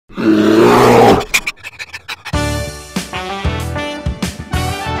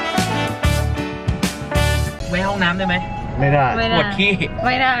ได้ไหมไม่ได้ปวดขี้ไ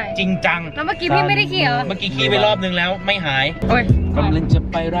ม่ได้จริงจังแล้วเมื่อกี้พี่ไม่ได้ขี้เหรอเมื่อกี้ขี้ไปรอบนึงแล้วไม่หายกำลังจะ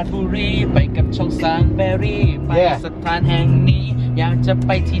ไปราชบุรีไปกับช่องซันเบอรี่ไปสถานแห่งนี้อยากจะไ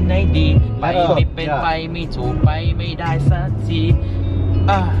ปที่ไหนดีไปไม่เป็นไปไม่ถูกไปไม่ได้สักที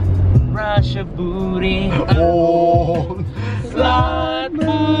ราชบุรีโอ้ราช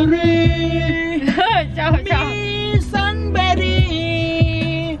บุรีมีซันเบอรี่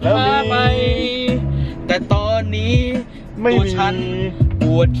พาไปแต่ตอนนี้ตัวฉันป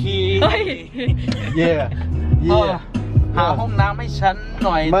วดขี้หาห้องน้ำให้ฉันห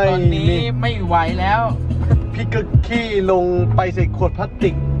น่อยตอนนี้ไม่ไหวแล้วพี่ก็ขี้ลงไปใส่ขวดพลาสติ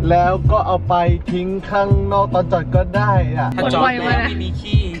กแล้วก็เอาไปทิ้งข้างนอกตอนจอดก็ได้อะถ้าจอดแล้วไม่มี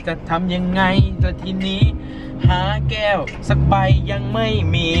ขี้จะทำยังไงแต่ทีนี้หาแก้วสักใบยังไม่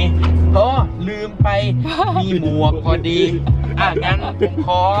มีลืมไปมีหมวกพอดีงั้นผมข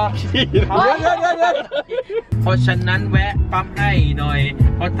อเพราะฉะนั้นแวะปั๊มให้หน่อย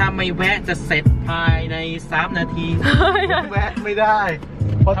เพราะถ้าไม่แวะจะเสร็จภายใน3 นาทีแวะไม่ได้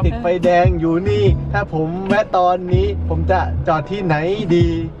เพราะติดไฟแดงอยู่นี่ถ้าผมแวะตอนนี้ผมจะจอดที่ไหนดี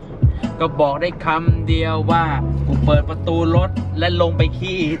ก็บอกได้คำเดียวว่ากูเปิดประตูรถและลงไป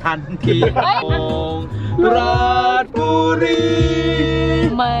ขี้ทันทีราชบุรี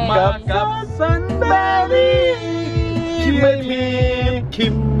มากับซันเบอรี่ไม่มีคิ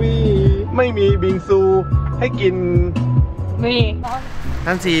มมี่ไม่มีบิงซูให้กินมี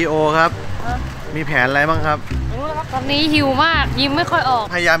ท่าน CEO ครับมีแผนอะไรบ้างครับตอนนี้หิวมากยิ้มไม่ค่อยออก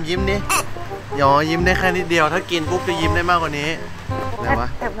พยายามยิ้มดิยิ้มได้แค่นิดเดียวถ้ากินปุ๊บจะยิ้มได้มากกว่านี้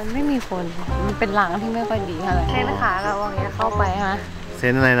แต่มันไม่มีคนมันเป็นหลังที่ไม่ค่อยดีเท่าไหร่เส้นขาเราอย่างเงี้ยเข้าไปฮะเส้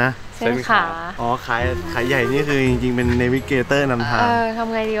นอะไรนะเส้นขาขายใหญ่นี่คือจริงๆเป็นเนวิเกเตอร์นำทางท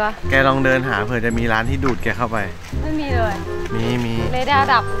ำไงดีวะแกลองเดินหาเผื่อจะมีร้านที่ดูดแกเข้าไปไม่มีเลยมีเรดาร์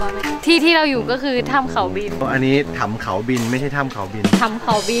ดับที่เราอยู่ก็คือถ้ำเขาบินอันนี้ถ้ำเขาบินไม่ใช่ถ้ำเขาบินถ้ำเข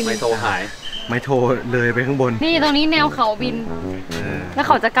าบินไม่โทรหายไม่โทรเลยไปข้างบนนี่ตรงนี้แนวเขาบินแล้วเ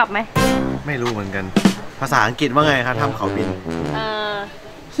ขาจะกลับไหมไม่รู้เหมือนกันภาษาอังกฤษว่าไงครับถ้ำเขาบิน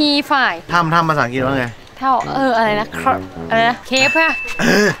ฮีฝ่ายถ้ำภาษาอังกฤษว่าไงเท่าอะไรนะเคฟอะ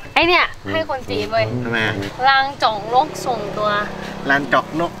ไอเนี่ยให้คนจีนเว้ยทำไมลางจ่องลกส่งตัวลางจอก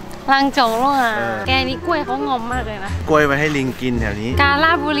นกลางจ่องลกแกนี่กล้วยเขางอมมากเลยนะกล้วยไปให้ลิงกินแถวนี้กาล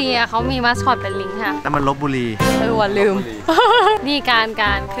าดบุรีเขามีมาสคอตเป็นลิงค่ะแต่มันลบบุรีว่าลืมนี่การ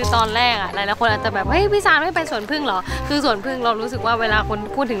คือตอนแรกหลายๆคนอาจจะแบบเฮ้ยพี่ซานไม่ไปสวนพึ่งหรอคือสวนพึ่งเรารู้สึกว่าเวลาคน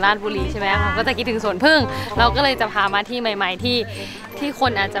พูดถึงราชบุรีใช่ไหมเขาก็จะคิดถึงสวนพึ่งเราก็เลยจะพามาที่ใหม่ๆที่ค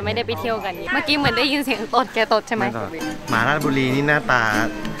นอาจจะไม่ได้ไปเที่ยวกันเมื่อกี้เหมือนได้ยินเสียงตดแกตดใช่ไหมหมาราชบุรีนี่หน้าตา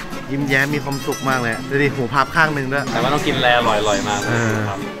ยิ้มแย้มมีความสุขมากเลยดูดิหูพับข้างหนึ่งด้วยแต่ว่าต้องกินแลอร่อยมาก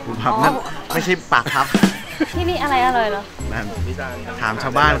หูพับนั่นไม่ใช่ปากพับที่นี่อะไรอร่อยเหรอถามชา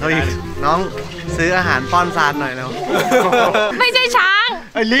วบ้านเขาอีกน้องซื้ออาหารป้อนซานหน่อยแล้วไม่ใช่ช้าง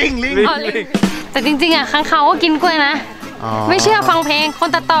ลิงแต่จริงๆข้างเขาก็กินกล้วยนะไม่เชื่อฟังเพลงคน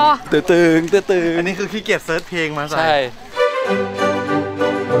ตัดต่อตื่นอันนี้คือขี้เกียจเซิร์ชเพลงมาใช่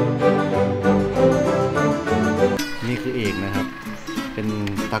นี่คือเอกนะครับเป็น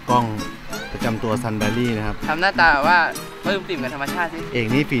ตากล้องประจำตัวซันเบอรี่นะครับทำหน้าตาว่าเพิ่มติ่มกับธรรมชาติสิเอก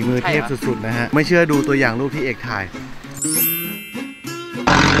นี่ฝีมือเทพสุดๆนะฮะไม่เชื่อดูตัวอย่างรูปที่เอกถ่าย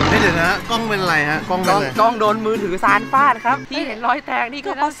เดี๋ยวนะกล้องเป็นอะไรฮะกล้องโดนมือถือซานฟาดครับที่เห็นรอยแตกนี่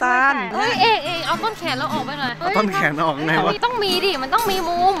ก็เพราะซานเฮ้ยเอกเอาต้นแขนเราออกไปหน่อยต้นแขนออกไงวะต้องมีดิมันต้องมี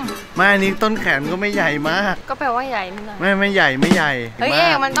มุมไม่อันนี้ต้นแขนก็ไม่ใหญ่มากก็แปลว่าใหญ่นี่นะไม่ใหญ่เฮ้ยเอ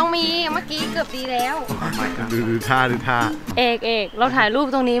กมันต้องมีเมื่อกี้เกือบดีแล้วดูท่าเอกเราถ่ายรูป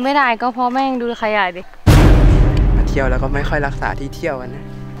ตรงนี้ไม่ได้ก็เพราะแม่งดูขยายดิมาเที่ยวแล้วก็ไม่ค่อยรักษาที่เที่ยวกันนะ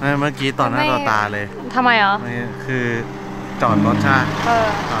เมื่อกี้ต่อหน้าต่อตาเลยทำไมเหรอคือจอดรถ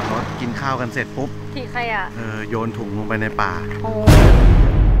จอดรถกินข้าวกันเสร็จปุ๊บที่ใครโยนถุงลงไปในป่า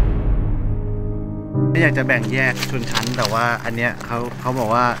ไม่อยากจะแบ่งแยกชนชั้นแต่ว่าอันเนี้ยเขาบอก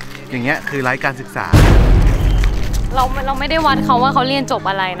ว่าอย่างเงี้ยคือไร้การศึกษาเราไม่ได้วัดเขาว่าเขาเรียนจบ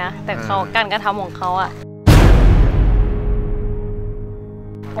อะไรนะแต่การกระทำของเขา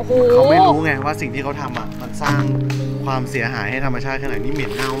เขาไม่รู้ไงว่าสิ่งที่เขาทำมันสร้างความเสียหายให้ธรรมชาติขนาดนี้เหม็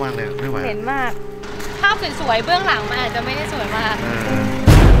นเน่ามากเลยไม่ไหวเหม็นมากภาพสวยๆเบื้องหลังมันอาจจะไม่ได้สวยมาก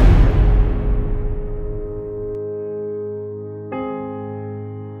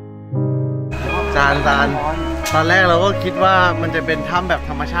จานตอนแรกเราก็คิดว่ามันจะเป็นถ้ำแบบ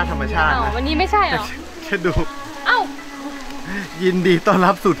ธรรมชาติวันนี้ไม่ใช่หรอแค่ดูยินดีต้อน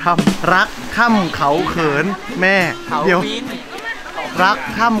รับสู่ถ้ำรักถ้ำเขาเขินแม่เดี๋ยวรัก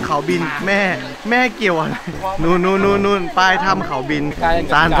ถ้ำเขาบินแม่เกี่ยวอะไรนู่นป้ายถ้ำเขาบิน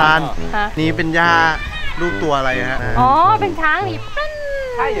จานนี่เป็นยารูปตัวอะไรฮะเป็นช้างนี่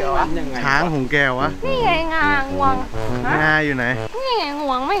ใช่เหรอช้างหงแก้ววะนี่ไงงวงงาอยู่ไหนนี่ไงง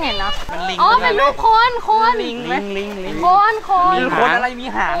วงไม่เห็นเหรออ๋อเป็นรูปคนลิงคนอะไรมี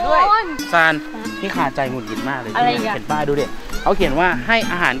หางด้วยซานนี่ขาดใจหงุดหงิดมากเลยเห็นป้ายดูดิเขาเขียนว่าให้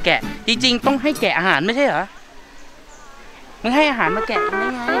อาหารแกะจริงๆต้องให้แกะอาหารไม่ใช่เหรอมึงให้อาหารมาแกะได้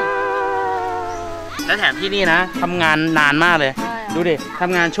ไงแล้วแถมที่นี่นะทำงานนานมากเลยดูดิท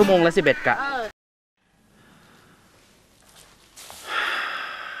ำงานชั่วโมงละ11 กะ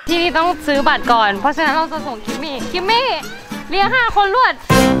ที่นี่ต้องซื้อบัตรก่อนเพราะฉะนั้นเราจะส่งคิมมี่เลี้ยง5 คนรวด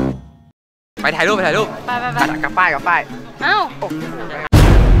ไปถ่ายรูปไปกับป้ายเอ้า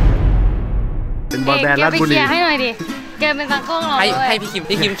เป็นบอยแบนด์ราชบุรีให้หน่อยดิแกเป็นตากล้องเราให้พี่คิม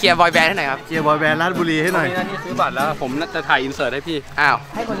เคลียร์บอยแบนด์ให้หน่อยครับเคลียร์บอยแบนด์ราชบุรีให้หน่อยนี่ซื้อบัตรแล้วผมจะถ่ายอินเสิร์ตให้พี่อ้าว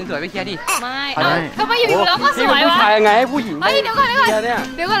ให้คนสวยไปเคลียร์ดิไม่ก็ไม่อยู่แล้วก็สวยวะถ่ายยังไงให้ผู้หญิงเดี๋ยวก่อ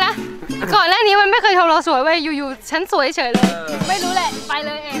นนะก่อนหน้านี้มันไม่เคยชมเราสวยเว้ยอยู่ๆฉันสวยเฉยเลยไม่รู้แหละไปเ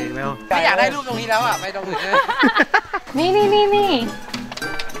ลยเองไม่อยากได้รูปตรงนี้แล้วอ่ะไปตรงอื่นนี่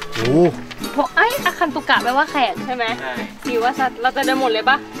โอ้ไอ้อาคันตุกะแปลว่าแขกใช่ไหมหรือว่าเราจะได้หมดเลย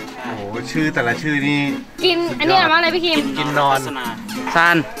ปะโอ้ชื่อแต่ละชื่อนี่กินอันนี้อะไรพี่คิมกินนอนซา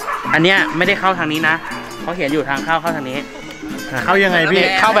นอันเนี้ยไม่ได้เข้าทางนี้นะเขาเขียนอยู่ทางเข้าทางนี้เข้ายังไงพี่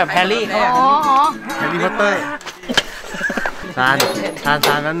เข้าแบบแฮร์รี่อ๋อแฮร์รี่พอตเตอร์ซาน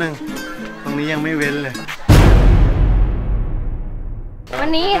นั้นหนึ่งตรงนี้ยังไม่เว้นเลยวัน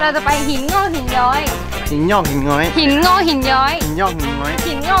นี้เราจะไปหินงอกหินย้อยหินยอกหินง้อยหินงอกหินย้อยหินยอกหินง้อย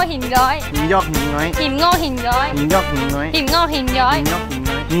หินงอกหินย้อยหินยอกหินง้อยหินงอกหินย้อยหินยอกหินง้อยหินงอกหินย้อยหินยอกหิน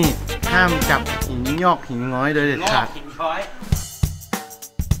ง้อยนี่ห้ามจับหินยอกหินง้อยโดยเด็ดขาด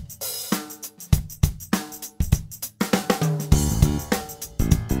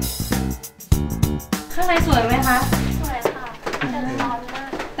ข้างในสวยไหมคะสวยค่ะ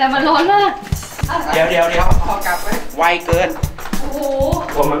แต่มันร้อนมากเดี๋ยวพอกลับไหมไวเกินโอ้โห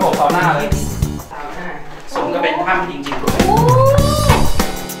ผมเหมือนผมเซาหน้าเลยสมก็เป็นถ้ำจริงๆ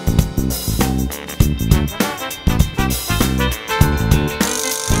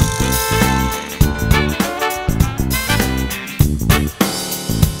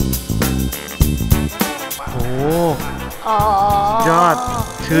ยอด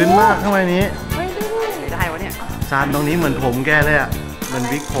ชื้นมากข้างในนี้ไม่ได้วะเนี่ยซานตรงนี้เหมือนผมแกเลยอ่ะเหมือน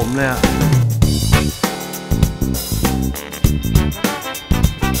วิกผมเลยอ่ะ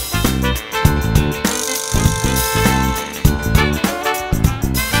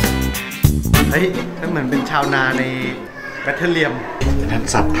เฮ้ยนั่นเหมือนเป็นชาวนาในแบทเทิลเลียมนั่น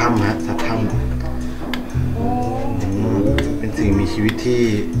สัตว์ถ้ำฮะสัตว์ถ้ำเป็นสิ่งมีชีวิตที่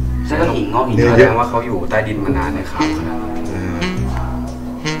ใช่ก็หินงอกหินย้อยแสดงว่าเขาอยู่ใต้ดินมานานในเขาขนาดนั้น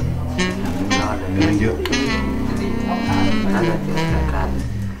เนื้อเยอะน่าจะเจอกัน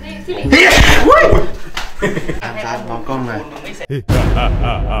ซานมองกล้องหน่อย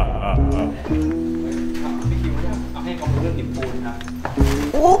ให้ความรู้เรื่องหินปูนครับ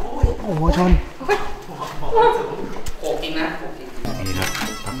โอ้โหชนโอเคนะนี่ครับ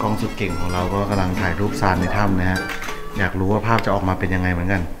ตากล้องสุดเก่งของเราก็กำลังถ่ายรูปซานในถ้ำนะฮะอยากรู้ว่าภาพจะออกมาเป็นยังไงเหมือน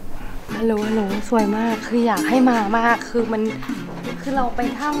กันฮัลโหลสวยมากคืออยากให้มามากคือเราไป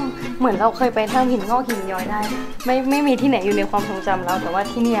ถ้ำเหมือนเราเคยไปถ้ำหินงอกหินย้อยได้ไม่มีที่ไหนอยู่ในความทรงจำเราแต่ว่า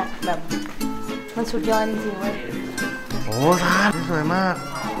ที่เนี่ยแบบมันสุดยอดจริงๆเว้ยโอ้ซานสวยมาก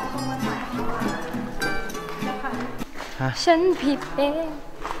ฉันผิดเอง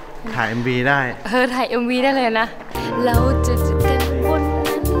ถ่าย MV ได้ถ่าย MV ได้เลยนะเราจะกันบนนั้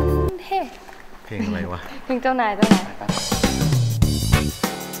นเฮ้เพลงอะไรวะเพลงเจ้านาย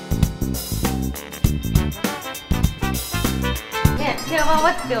เนี่ยเชื่อว่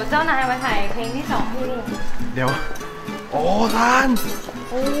าเดี๋ยวเจ้านายมาถ่ายเพลงที่2ที่นี่เดี๋ยวโอ้ซาน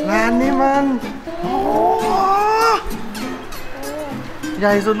งานนี้มันให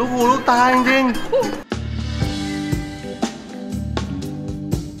ญ่สุดลูกหูลูกตาจริงๆ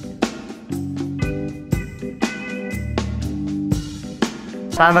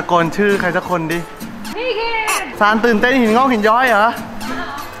ซานตะโกนชื่อใครสักคนดิซานตื่นเต้นหินงอกหินย้อยเหรอ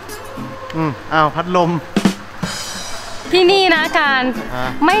อ้าวพัดลมที่นี่นะการ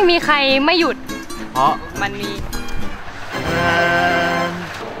ไม่มีใครไม่หยุดเพราะมันมี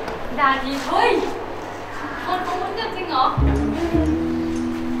ดาดีเฮ้ยคนเขาเหมือนกันจริงเหรอ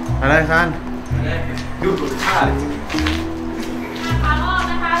อะไรซานดูสุดท่าเลยขารอบ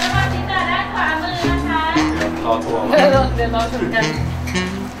นะคะแล้วก็ที่จะด้านขวามือนะคะรอทัวร์เดี๋ยวเราชนกัน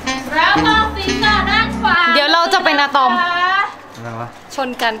แล้วก็สีหน้าด้านขวาเดี๋ยวเราจะเป็นอะตอมอะไรวะชน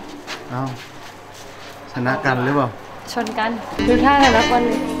กันเอ้าชนะกันหรือเปล่าชนกันดูท่าแต่ละคน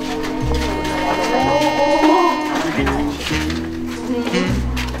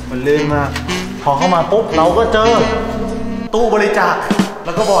มันลื่นมากพอเข้ามาปุ๊บเราก็เจอตู้บริจาค แ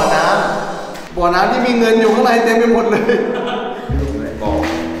ล้วก็บ่อน้ำที่มีเงินอยู่ข้างในเต็มไปหมดเลยโ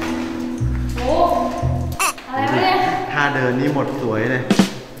อ้อะไรวะเนี่ยท่าเดินนี่หมดสวยเลย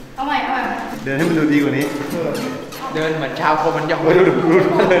เอาใหม่เดินให้มันดูดีกว่านี้เดินเหมือนชาวโคมันยอง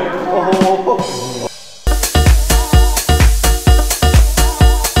โอ้โห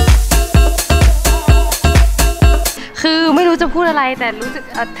คือไม่รู้จะพูดอะไรแต่รู้สึก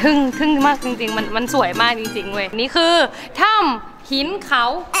ทึ่งมากจริงๆมันสวยมากจริงๆเว้ยนี่คือถ้ำหินเขา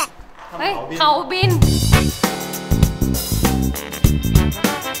เฮ้ยเขาบิน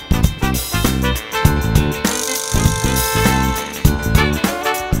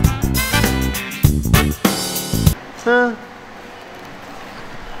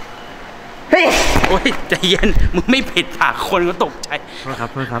เฮ้ยโอ้ยใจเย็นมึงไม่ผิดปากคนก็ตกใจเพื่อน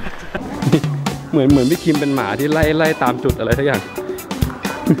ครับ เหมือนพี่คิมเป็นหมาที่ไล่ตามจุดอะไรทุกอย่าง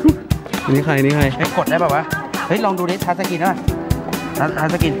นี่ใครให้กดได้ป่าววะเฮ้ยลองดูดิทัชสกินนะทัช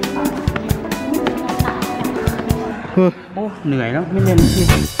สกินโอ้เหนื่อยแล้วไม่เล่นพี่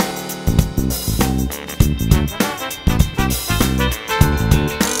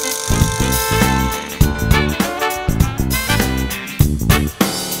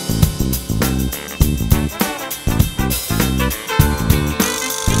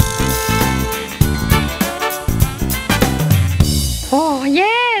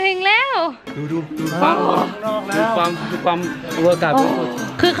ดูความอากาศ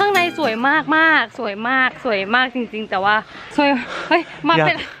คือข้างในสวยมากสวยมากจริงๆแต่ว่าสวยเฮ้ยมาเ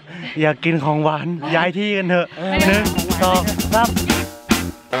ป็นอยากกินของหวานย้ายที่กันเถอะ1 2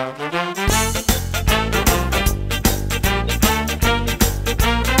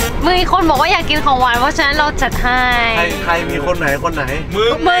 3มีคนบอกว่าอยากกินของหวานเพราะฉะนั้นเราจัดให้ใครมีคนไหนมือ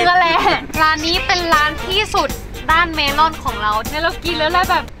กันแหละร้านนี้เป็นร้านที่สุดด้านเมลอนของเราเนี่ยเรากินแล้ว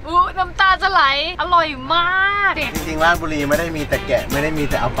แบบน้ำตาจะไหลอร่อยมากจริงๆราชบุรีไม่ได้มีแต่แกะไม่ได้มี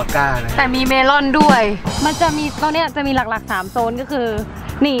แต่อัลปาก้านะแต่มีเมลอนด้วยมันจะมีตรงนี้จะมีหลักๆ3โซนก็คือ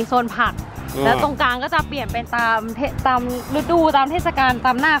นี่โซนผักแล้วตรงกลางก็จะเปลี่ยนเป็นตามฤดูตามเทศกาลต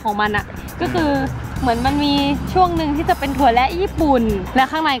ามหน้าของมันอ่ะก็คือเหมือนมันมีช่วงหนึ่งที่จะเป็นถั่วและญี่ปุ่นและ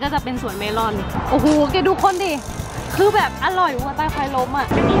ข้างในก็จะเป็นสวนเมลอนโอ้โหแกดูคนดิคือแบบอร่อยวัวตายไฟล้มอ่ะ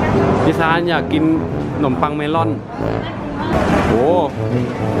พี่ซานอยากกินขนมปังเมลอนโอ้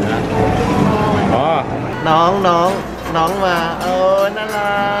น้องมาน่ารั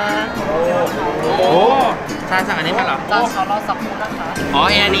กโอ้ซานสั่งอันนี้ป่ะเหรอเราสับมูนะคะอ๋อ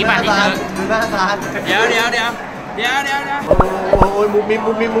อันนี้ป่ะที่เธอดูหน้าซานเดี๋ยวโอ้ยมุมมิบ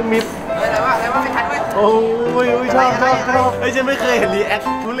อะไรวะไม่ทันเว้ยโอ้ยชอบเฮ้ยฉันไม่เคยเห็นรีแอค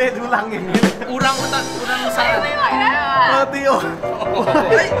ทุเรศทุลังอย่างนี้เลยอุรังซานไม่ไหวแล้วตีโอ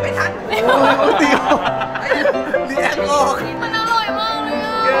เฮ้ยไม่ทันตีโอรีแอคออกมันอร่อยมากเลย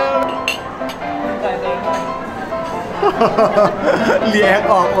รีแอค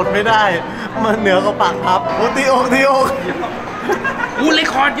ออกอดไม่ได้มันเหนือกว่าปากพับตีโอกูเลย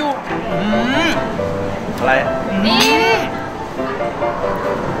คอร์ดอยู่อะไรนี่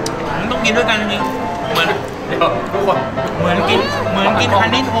ต้องกินด้วยกันจริงเหมือนทุกคนเหมือนกินฮั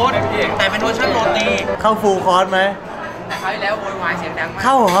นนี่โทสต์แต่เป็นเวอร์ชันโรตีเข้าฟูลคอร์สไหมแต่คราวที่แล้วโวยวายเสียงดังมากเ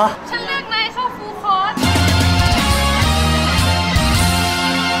ข้าเหรอฉันเลือกนายเข้าฟูลคอร์ส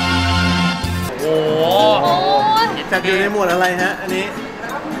โอ้จัดอยู่ในหมวดอะไรฮะอันนี้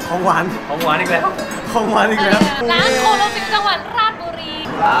ของหวานอีกแล้วร้านโคโรฟิลจังหวัดราชบุรี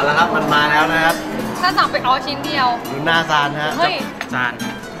แล้วครับมันมาแล้วนะครับถ้าสั่งไปชิ้นเดียวดูหน้าซานฮะซาน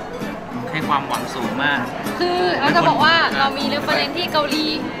ให้ความหวังสูงมากคือเราจะบอกว่าเรามีเรฟเฟอเรนซ์ที่เกาหลี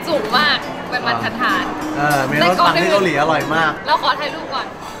สูงมากเป็นมาตรฐานเมลอนปังที่เกาหลีอร่อยมากเราขอถ่ายรูปก่อน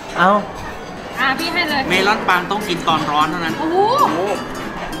พี่ให้เลยเมลอนปังต้องกินตอนร้อนเท่านั้นโอ้โห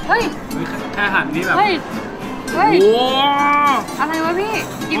เฮ้ยแค่หั่นนี่แบบเฮ้ยโอ้อะไรวะพี่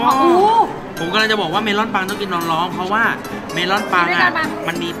กินของผมกำลังจะบอกว่าเมลอนปังต้องกินร้อนๆเพราะว่าเมลอนปังอ่ะ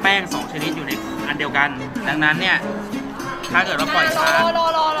มันมีแป้ง2ชนิดอยู่ในอันเดียวกันดังนั้นเนี่ยถ้าเกิดเราปล่อยช้าร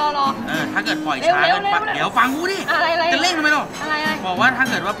อถ้าเกิดปล่อยช้าเกินไปเดี๋ยวฟังกูดิจะเร่งทำไมหรอบอกว่าถ้า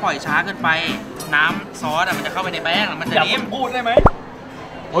เกิดว่าปล่อยช้าเกินไปน้ำซอสมันจะเข้าไปในแป้งมันจะนิ่มพูดได้ไหม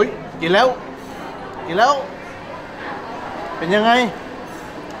เฮ้ยกินแล้วเป็นยังไง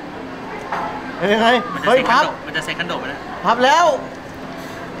เฮ้ยพับมันจะเซ็กคันโดดนะพับแล้ว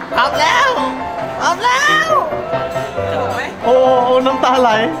โอ้น้ำตาไห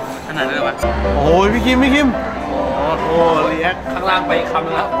ลขนาดนั้นเลยวะโอ้ยพี่คิมโอ้เรียกข้างล่างไปค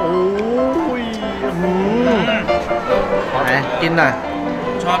ำแล้วโอ้ยไหนกินหน่อย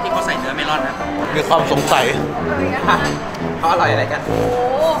ชอบที่เขาใส่เนื้อเมลอนนะมีความสงสัยเขาอร่อยอะไรกัน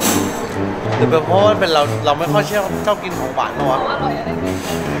หรือเป็นเพราะว่าเป็นเราไม่ค่อยชอบกินของหวานหรอว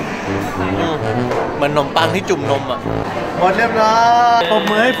ะ เหมือนขนมปังที่จุ่มนมอ่ะหมดเรียบร้อยปม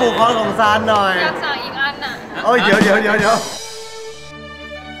มือให้ฟูลคอร์สของซานหน่อยอยากสั่งอีกอันน่ะโอ้ยเดี๋ยวอยาก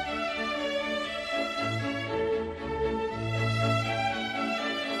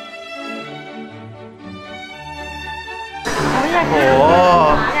โอ้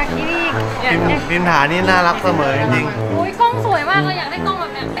อยากกินอีกพิมถานี่น่ารักเสมอจริงๆอุ้ยกล้องสวยมากเลยอยากได้กล้องแบ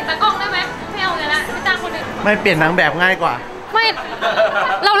บเนี้ยแต่กล้องได้ไหมไม่เอาเลยละไม่จ้างคนอื่นไม่เปลี่ยนนางแบบง่ายกว่าไม่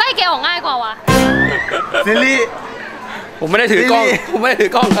เราไล่แกออกง่ายกว่าวะซิลี่ผมไม่ได้ถือกล้อ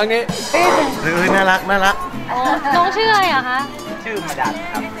งครั้งนี้น่ารักน้องชื่ออะไรอะคะชื่อมาดาม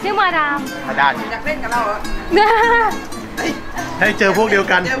ครับชื่อมาดามอยากเล่นกับเราเหรอให้เจอพวกเดียว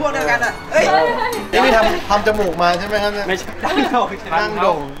กันอ่ะเฮ้ยนี่ไม่ทำจมูกมาใช่ไหมครับเนี่ยไม่ใช่นั่งโ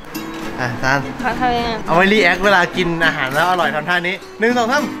ด่งซานเอาไว้รีแอคเวลากินอาหารแล้วอร่อยทำท่านี้1 2 3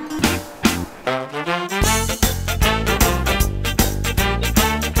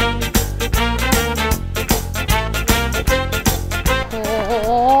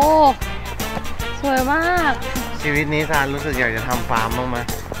สวยมากชีวิตนี้ซานรู้สึกอยากจะทำฟาร์มบ้างไหม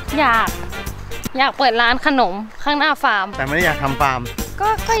อยากเปิดร้านขนมข้างหน้าฟาร์มแต่ไม่ได้อยากทำฟาร์ม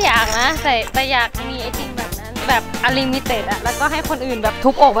ก็อยากนะแต่อยากมีไอติมแบบนั้นแบบอลิมิเต็ดอะแล้วก็ให้คนอื่นแบบทุ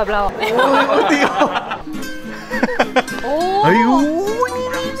บอกแบบเราโอ้ยตีโอ้เฮ้ย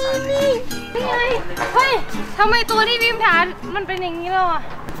นี่ไงเฮ้ยทำไมตัวที่พิมพ์ฐานมันเป็นอย่างนี้แล้วอะ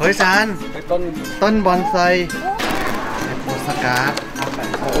เฮ้ยซานต้นบอนไซโปสการ์ด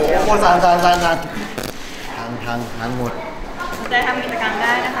โอ้โหซานทางหมดจะทำกิจกรรมไ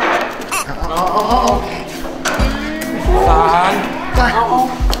ด้นะคะซาน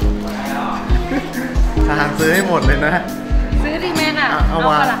ซื้อให้หมดเลยนะซื้อดีแมนอ่ะเอา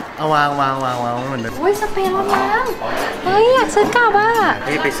วางเหมือนเดิมโอ้ยสเปรย์รดน้ำเฮ้ยอยากซื้อกลับอ่ะ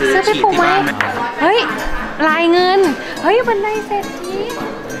ไปซื้อไปปลูกไหมเฮ้ยลายเงินเฮ้ยบันไดเศรษฐี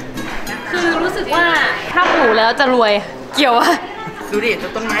คือรู้สึกว่าถ้าปลูกแล้วจะรวยเกี่ยวอะดูดิ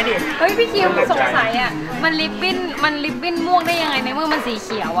ต้นไม้ดิเฮ้ยพี่คิวสงสัยอ่ะมันลิปบิ้นม่วงได้ยังไงในเมื่อมันสีเ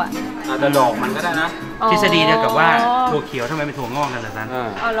ขียวอ่ะแต่ดอกมันก็ได้นะทฤษฎีเดียวกับว่าถั่วเขียวทำไมเป็นถั่วงอกกันล่ะท่าน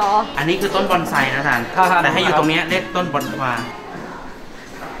อ๋อเหรออันนี้คือต้นบอนไซนะท่านแต่ให้อยู่ตรงนี้เรียกต้นบอนควา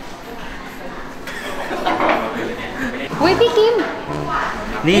เฮ้ยพี่คิม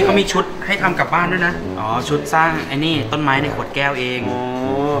นี่เขามีชุดให้ทำกลับบ้านด้วยนะอ๋อชุดสร้างไอ้นี่ต้นไม้ในขวดแก้วเอง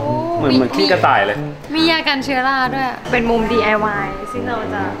เหมือนขี้กระต่ายเลยมียากันเชื้อราด้วยเป็นมุม DIY ซึ่งเรา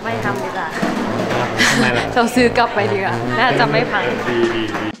จะไม่ทำดีกว่าเราซื้อกลับไปดีกว่าน่าจะไม่พัง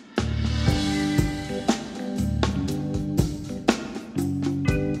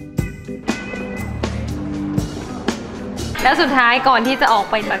แล้วสุดท้ายก่อนที่จะออก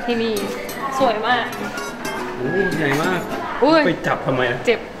ไปจากที่นี่สวยมากโอ้ใหญ่มากไปจับทำไมเ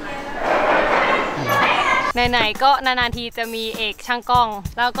จ็บไหนๆก็นานๆทีจะมีเอกช่างกล้อง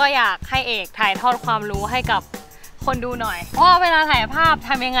แล้วก็อยากให้เอกถ่ายทอดความรู้ให้กับคนดูหน่อยว่าเวลาถ่ายภาพท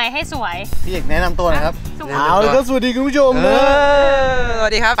ำยังไงให้สวยพี่เอกแนะนำตัวนะครับเอาแล้วก็สวัสดีคุณผู้ชมสวั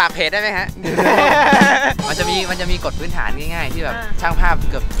สดีครับฝากเพจได้ไหมฮะมันจะมีกฎพื้นฐานง่ายๆที่แบบช่างภาพ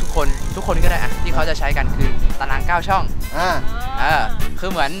เกือบทุกคนก็ได้อะที่เขาจะใช้กันคือตาราง9ช่องคือ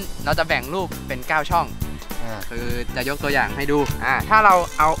เหมือนเราจะแบ่งรูปเป็น9ช่องคือจะยกตัวอย่างให้ดูถ้าเรา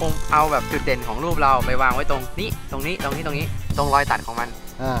เอาแบบจุดเด่นของรูปเราไปวางไว้ตรงนี้ตรงรอยตัดของมั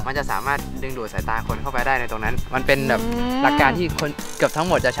นจะสามารถดึงดูดสายตาคนเข้าไปได้ในตรงนั้นมันเป็นแบบหลักการที่คนเกือบทั้ง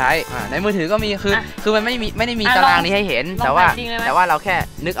หมดจะใช้ในมือถือก็มีคือมันไม่ได้มีตารางนี้ให้เห็นแต่ว่าเราแค่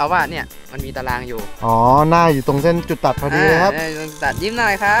นึกเอาว่าเนี่ยมันมีตารางอยู่อ๋อหน้าอยู่ตรงเส้นจุดตัดพอดีครับตัดยิ้มหน่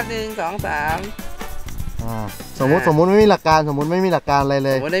อยครับ1 2 3สมมุติไม่มีหลักการอะไรเล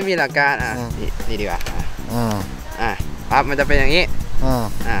ยสมมติไม่มีหลักการนี่ดีกว่าปั๊บมันจะเป็นอย่างนี้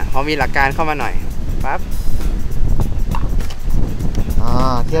พอมีหลักการเข้ามาหน่อยปั๊บ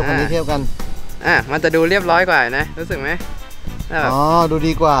เทียบกันมันจะดูเรียบร้อยกว่านะรู้สึกไหมดู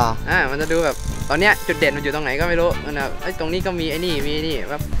ดีกว่ามันจะดูแบบตอนเนี้ยจุดเด่นมันอยู่ตรงไหนก็ไม่รู้มันแบบตรงนี้ก็มีไอ้นี่มีนี่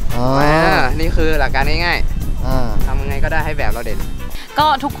แบบนี่คือหลักการง่ายๆทำยังไงก็ได้ให้แบบเราเด่นก็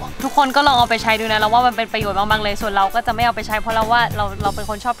ทุกคนก็ลองเอาไปใช้ดูนะเราว่ามันเป็นประโยชน์มากๆเลยส่วนเราก็จะไม่เอาไปใช้เพราะเราเป็น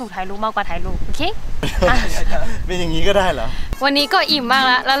คนชอบถูกถ่ายรูปมากกว่าถ่ายรูปโอเคเป็นอย่างนี้ก็ได้เหรอวันนี้ก็อิ่มมาก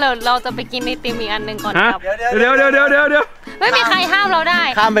แล้วเราจะไปกินไอติมอีกอันหนึ่งก่อนครับเดี๋ยวไม่มีใครห้ามเราได้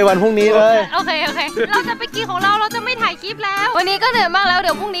ข้ามไปวันพรุ่งนี้เลยโอเคเราจะไปกินของเราจะไม่ถ่ายคลิปแล้ววันนี้ก็เหนื่อยมากแล้วเ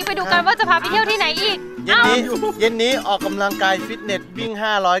ดี๋ยวพรุ่งนี้ไปดูกันว่าจะพาไปเที่ยวที่ไหนอีกเย็นนี้ออกกำลังกายฟิตเนสวิ่ง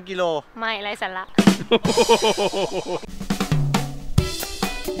500 กิโลไม่ไรสาระ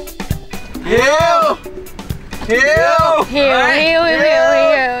ฮิว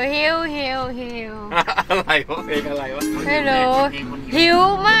อะไรวะเพลงอะไรวะไม่รู้หิว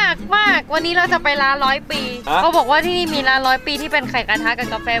มากวันนี้เราจะไปร้าน100 ปีเขาบอกว่าที่นี่มีร้าน100 ปีที่เป็นไข่กระทะกับ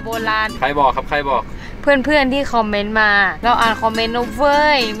กาแฟโบราณใครบอกครับ เพื่อนๆที่คอมเมนต์มาเราอ่านคอมเมนต์นะเว้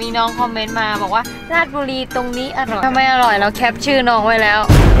ยมีน้องคอมเมนต์มาบอกว่าราชบุรีตรงนี้อร่อยถ้าไม่อร่อยเราแคปชื่อน้องไว้แล้ว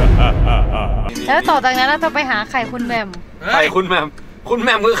แล้วต่อจากนั้นเราจะไปหาไข่คุณแหม่มใครคุณแหม่มคุณแห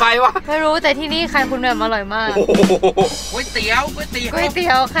ม่มคือใครวะไม่รู้แต่ที่นี่ไข่คุณแหม่มอร่อยมากก๋วยเตี๋ยว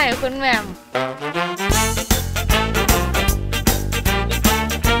ไข่คุณแหม่ม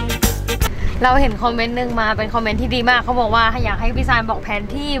เราเห็นคอมเมนต์หนึ่งมาเป็นคอมเมนต์ที่ดีมากเขาบอกว่าอยากให้พี่ซานบอกแผน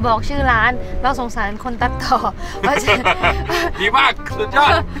ที่บอกชื่อร้านเราสงสารคนตัดต่อเพราะฉะนั้นดีมากสุดยอ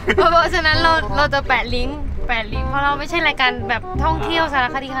ดเพราะฉะนั้นเราจะแปะลิงก์เพราะเราไม่ใช่รายการแบบท่องเที่ยวสาร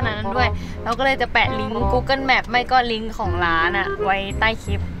คดีขนาดนั้นด้วยเราก็เลยจะแปะลิงก์ Google Map ไม่ก็ลิงก์ของร้านอะไว้ใต้ค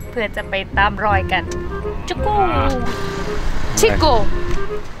ลิปเพื่อจะไปตามรอยกันชิโก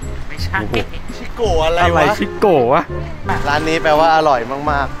ไม่ใช่ชิโกอะไรวะชิโกวะร้านนี้แปลว่าอร่อย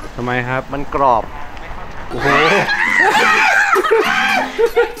มากๆทำไมครับมันกรอบโอ้โห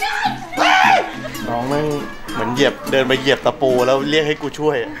น้องแม่งเหมือนเดินไปเหยียบตะปูแล้วเรียกให้กูช่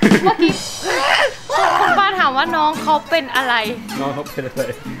วยเมื่อกี้คุณป้าถามว่าน้องเขาเป็นอะไร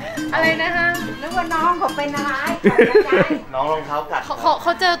อะไรนะคะนึกว่าน้องเขาเป็นอะไรน้องรองเท้ากัดเข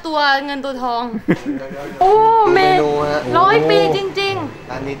าเจอตัวเงินตัวทองโอ้เมนู100 ปีจริงๆ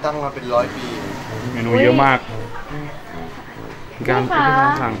ร้านนี้ตั้งมาเป็น100 ปีเมนูเยอะมากการ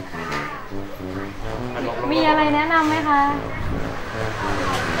สั่งมีอะไรแนะนำไหมคะ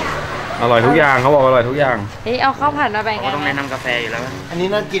อร่อยทุกอย่างเขาบอกอร่อยทุกอย่างเอาข้าวผัดมาแบ่งกันต้องแนะนำกาแฟอยู่แล้วอันนี้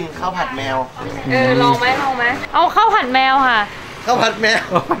น่ากินข้าวผัดแมวลองไหมเอาข้าวผัดแมวค่ะข้าวผัดแมว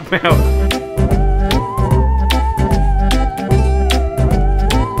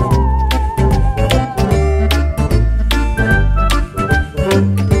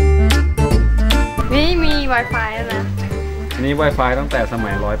นี่มี Wi-Fi แล้วนะนี่ Wi-Fi ตั้งแต่ส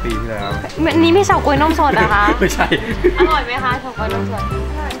มัย100 ปีที่แล้วนี่ไม่เฉาก๊วยนมสดอะคะไม่ใช่อร่อยไหมคะเฉาก๊วยนมสด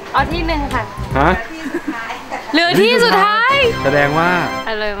เอาที่หนึ่งค่ะฮะเหลือที่สุดท้ายแสดงว่าอ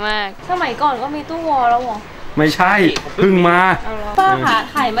ร่อยมากสมัยก่อนก็มีตู้วอลแล้วหรอไม่ใช่เพิ่งมาป้าคะ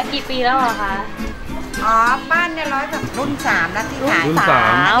ขายมากี่ปีแล้วเหรอคะอ๋อบ้านเนี่ยรุ่น 3แล้วที่ขาย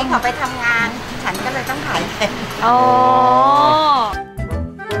ที่เขาไปทำงานฉันก็เลยต้องขายเป็นอ๋อ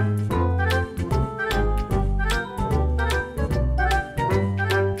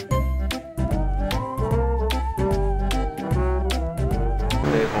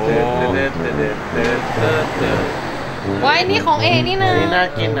ไว้นี่ของเอนี่นะนี่น่า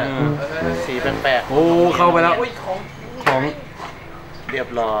กินอ่ะสีแปลกๆโอ้เข้าไปแล้วของเรียบ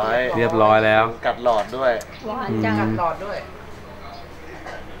ร้อยแล้วกัดหลอดด้วยหวานจังกัดหลอดด้วย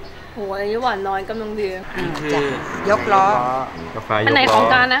โอ้ยหวานน้อยกำลังดีคือยกล้ออันไหนของ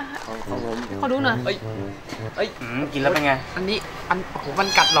การนะขอดูหน่อยกินแล้วเป็นไงอันนี้โอ้โหมัน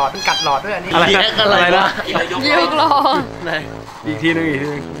กัดหลอดด้วยอันนี้อะไรนะยกล้ออีกทีนึง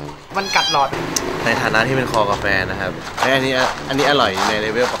มันกัดหลอดในฐานะที่เป็นคอกาแฟนะครับอันนี้อร่อยในเล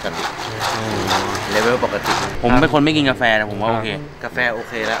เวลปกติผมเป็นคนไม่กินกาแฟแต่ผมว่าโอเคกาแฟโอ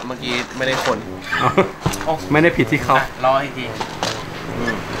เคแล้วเมื่อกี้ไม่ได้คนไม่ได้ผิดที่เขารออีกที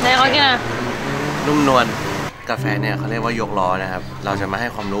ไหนเขากินอ่ะนุ่มนวลกาแฟเนี่ยเขาเรียกว่ายกล้อนะครับเราจะมาให้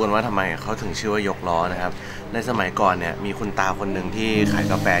ความรู้กันว่าทำไมเขาถึงชื่อว่ายกล้อนะครับในสมัยก่อนเนี่ยมีคุณตาคนหนึ่งที่ขาย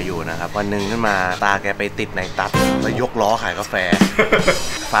กาแฟอยู่นะครับวันหนึ่งขึ้นมาตาแกไปติดในตัดแล้วยกล้อขายกาแฟ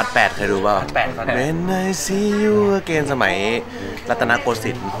ฟาส8เคยดูป่ะเว้นไอซียูเกนสมัยรัตนโก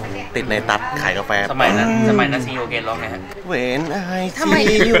สินทร์ติดในตัดขายกาแฟสมัยนั้นซีโอเกนร้องไงฮะเว้นไอ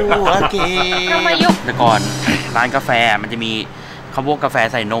ซียูเกนแต่ก่อนร้านกาแฟมันจะมีเขาพวกกาแฟ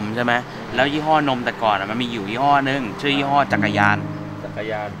ใส่นมใช่ไหมแล้วยี่ห้อนมแต่ก่อนมันมีอยู่ยี่ห้อนึงชื่อยี่ห้อจักรยาน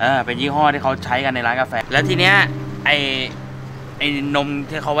เป็นยี่ห้อที่เขาใช้กันในร้านกาแฟแล้วทีเนี้ยไอ้นม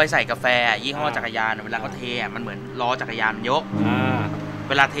ที่เขาไว้ใส่กาแฟยี่ห้อจักรยานเวลาเขาเทมันเหมือนล้อจักรยานมันยก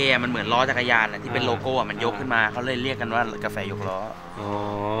เวลาเทมันเหมือนล้อจักรยานที่เป็นโลโก้มันยกขึ้นมาเขาเลยเรียกกันว่ากาแฟยกล้อ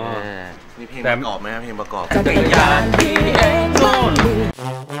มีเพลงประกอบไหมครับเพลงประกอบจักรยานที่เองโดน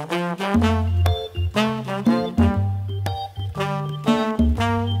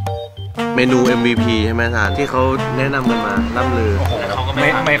เมนู MVP ใช่ไหมทานที่เขาแนะนำกันมาล่ำลือ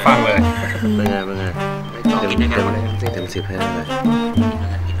ไม่ฟังเลยเป็นไงเต็ม10ให้เท่าไหร่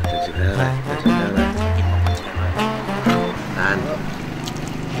ทาน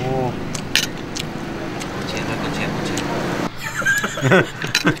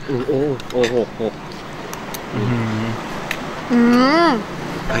โอ้6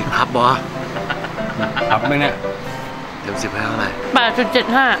ไอ้พับบอพับไหมเนี่ยเต็ม10ให้เท่าไหร่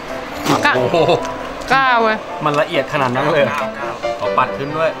8.759เว้ยมันละเอียดขนาดนั้นเลยขอปัดขึ้น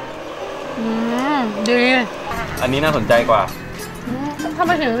ด้วยดีอันนี้น่าสนใจกว่าทำไ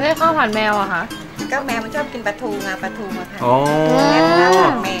มถึงเรียกข้าวผัดแมวอะคะ ก็แมวมันชอบกินปลาทูไงปลาทูมาผัด อ๋อ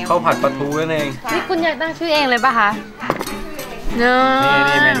แมว ข้าวผัดปลาทูนั่นเอง นี่คุณอยากตั้งชื่อเองเลยป่ะคะเนอะ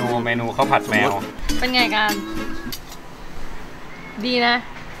นี่เมนูข้าวผัดแมว เป็นไงกันดีนะ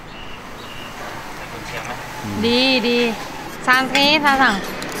ดีสั่งสิสั่ง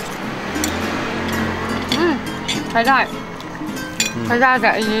ใช้ได้แต่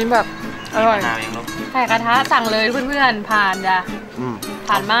อันนี้แบบอร่อยไข่กระทะสั่งเลยเพื่อนๆผ่านจ้ะ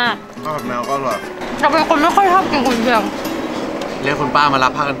ผ่านมาก ข้าวผัดแมวก็อร่อย เราเป็นคนไม่ค่อยชอบกินกุนเชียง เรียกคุณป้ามารั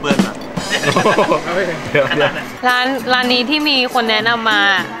บผ้ากันเปื้อนอ่ะ เดี๋ยว ร้านนี้ที่มีคนแนะนำมา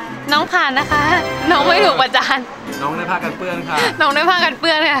น้องผ่านนะคะ น้องไม่ถูกประจาน น้องได้ผ้ากันเปื้อนค่ะ น้องได้ผ้ากันเ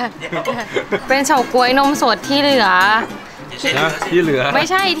ปื้อนค่ะเป็นเฉาก๊วยนมสดที่เหลือ ที่เหลือ ไม่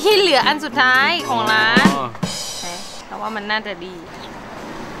ใช่ที่เหลืออันสุดท้ายของร้านแต่ว่ามันน่าจะดี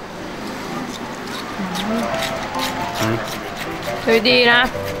ดีนะ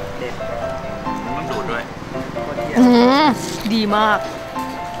มันดูดด้วย ดีมาก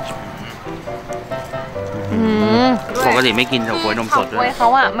ปกติไม่กินเฉาก๊วยนมสดด้ เฉาก๊ ว วย ยเขา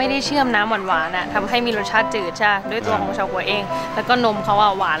อะไม่ได้เชื่อมน้ำหวานๆอะทำให้มีรสชาติจืดใช่ด้วยตัวของเฉาก๊วยเองแล้วก็นมเขาอ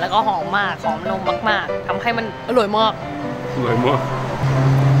ะหวานแล้วก็หอมมากหอมนมมากๆทำให้มันอร่อยมาก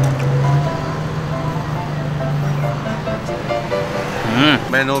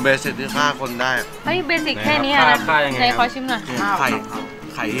เมนูเบสิกที่ฆ่าคนได้ เฮ้ยเบสิกแค่นี้นะในขอชิมหน่อย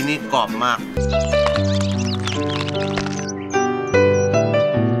ไข่ที่นี่กรอบมาก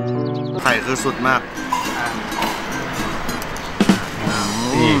ไข่คือสุดมาก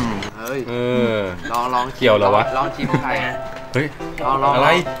เฮ้ยลอง เกี่ยวเหรอวะ ลองชิมไข่ เฮ้ย ลอง อะไร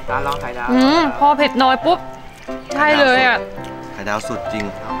ลองไข่ดาว พอเผ็ดน้อยปุ๊บใช่เลยอ่ะ ไข่ดาวสุดจริง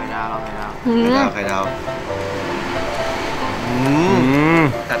ลองไข่ดาว ไข่ดาว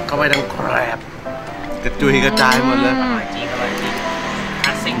กัดเข้าไปดังแกรบกระจุยกระจายหมดเลย อร่อยจริงคล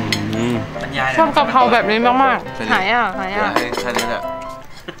าสสิกบรรยาย ชอบกะเพราแบบนี้มากๆหายอ่ะ แค่นี้แหละ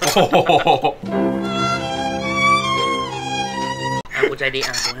กูใจดี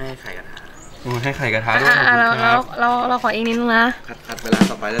กูให้ไข่กระทะ ให้ไข่กระทะด้วย เราขออีกนิดนึงนะ คัดไปร้าน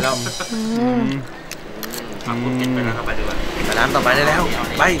ต่อไปได้แล้ว ไปแล้วเข้าไปดีกว่า ไปร้านต่อไปได้แล้ว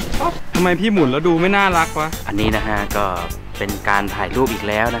ไป ทำไมพี่หมุนแล้วดูไม่น่ารักวะ อันนี้นะฮะก็เป็นการถ่ายรูปอีก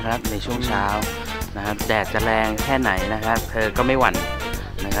แล้วนะครับในช่วงเช้านะครับแดดจะแรงแค่ไหนนะครับเธอก็ไม่หวั่น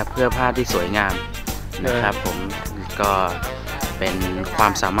นะครับเพื่อภาพที่สวยงามนะครับผมก็เป็นควา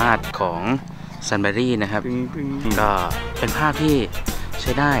มสามารถของ sunbeary นะครับก็เป็นภาพที่ใ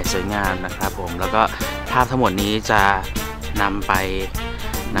ช้ได้สวยงามนะครับผมแล้วก็ภาพทั้งหมดนี้จะนำไป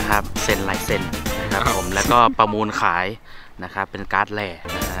นะครับเซ็นลายเซ็นนะครับผมแล้วก็ประมูลขายนะครับเป็นการ์ดแหล่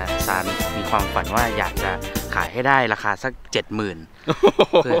นะฮะซานมีความฝันว่าอยากจะขายให้ได้ราคาสัก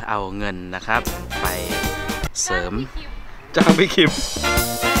 70,000 เพื่อเอาเงินนะครับไปเสริม จ้างพี่คิม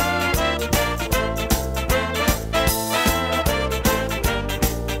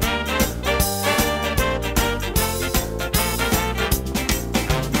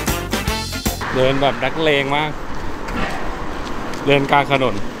เดินแบบนักเลงมากเดินกลางถน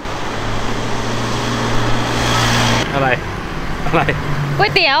นอะไรก๋ว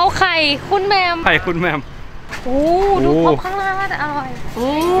ยเตี๋ยวไข่คุณแมม ไข่คุณแมม โอ้ดูครบข้างล่างว่าจะอร่อยโอ้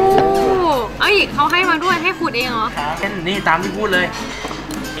เอ้ยเขาให้มาด้วยให้ขูดเองเหรอนี่ตามที่พูดเลย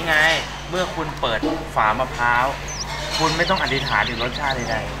นี่ไงเมื่อคุณเปิดฝามะพร้าวคุณไม่ต้องอธิษฐานถึงรสชาติ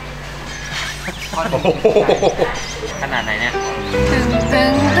ใดๆขนาดไหนเนี่ย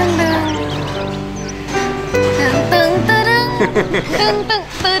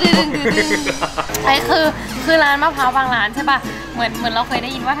ไอ้คือร้านมะพร้าวบางร้านใช่ป่ะเหมือนเราเคยได้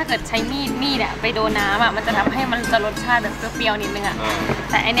ยินว่าถ้าเกิดใช้มีดอะไปโดนน้ำอะมันจะทำให้มันจะรสชาติแบบเปรี้ยวๆนิดนึงอะ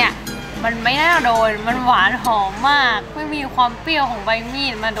แต่อันเนี้ยมันไม่น่าโดนมันหวานหอมมากไม่มีความเปรี้ยวของใบมี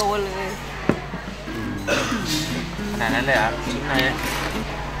ดมาโดนเลยขนาดนั้นเลยอ่ะชิ้นไหน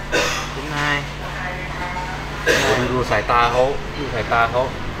ดูสายตาเขา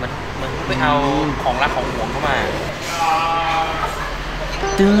มันไปเอาของรักของหวงเข้ามา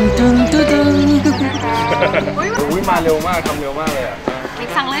อุ้ยมาเร็วมากทำเร็วมากเลยอ่ะ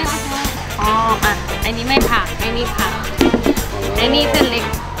สั่งเลยอ๋ออ่ะไอ้นี้ไม่ผักไอ้นี้ผักไอ้นี้เส้นเล็ก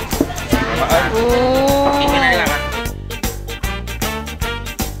โอ้กินกันได้ไหม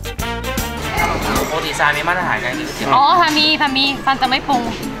ปกติซามีมาตรฐานการกินก๋วยเตี๋ยวอ๋อพามีซันจะไม่ปรุง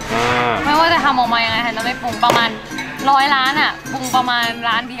ไม่ว่าจะทำออกมายังไงซันจะไม่ปรุงประมาณ100 ล้านอ่ะปรุงประมาณ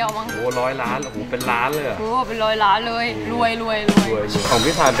ร้านเดียวมั้งโอ้100 ล้านโอ้โหเป็นล้านเลยอ่ะโอ้เป็น100 ล้านเลยรวยของ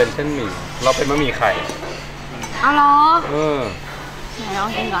พี่ทานเป็นเส้นหมี่เราเป็นบะหมี่ไข่อ๋อเหรอไหนลอง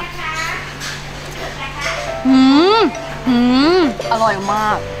กินก่อนอร่อยมา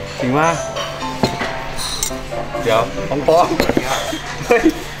กจริงว่าเดี๋ยวพร้อมเฮ้ย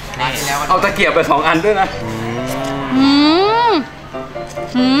เอาตะเกียบไป2 อันด้วยนะ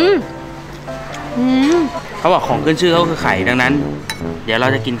เขาบอกของขึ้นชื่อเขาคือไข่ดังนั้น เดี๋ยวเรา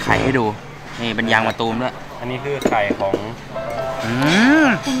จะกินไข่ให้ดูนี่เป็นยางมะตูมด้วยอันนี้คือไข่ของ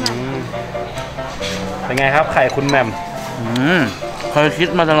เป็นไงครับไข่คุณแหม่มเคยคิด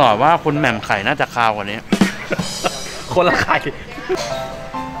มาตลอดว่าคุณแหม่มไข่น่าจะคาวกว่านี้ คนละไข่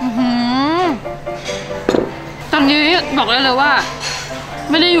ตอนนี้บอกได้เลยว่า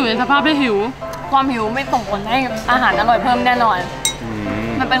ไม่ได้อยู่ในสภาพที่หิวความหิวไม่ส่งผลให้อาหารอร่อยเพิ่มแน่นอน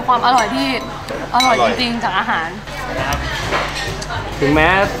มันเป็นความอร่อยที่อร่อยจริงๆจากอาหารถึงแม้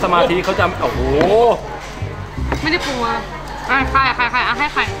สมาธิเขาจะโอ้โหไม่ได้ปรุงอ่ะไข่ให้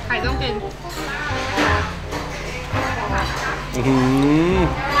ไข่ต้องกิน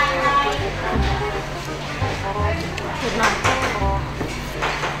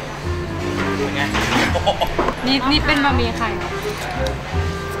นี่เป็นบะหมี่ไข่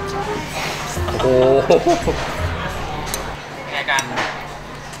โอ้ไงกัน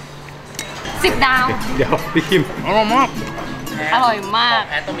10 ดาวเดี๋ยวพี่คิมอร่อยมาก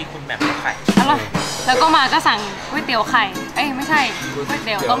แพ้ต้องมีคุณแบบไข่อร่อยแล้วก็มาก็สั่งก๋วยเตี๋ยวไข่ไม่ใช่ก๋วยเ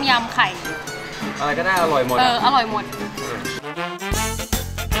ตี๋ยวต้มยำไข่อะไรก็ได้อร่อยหมดอร่อยหมด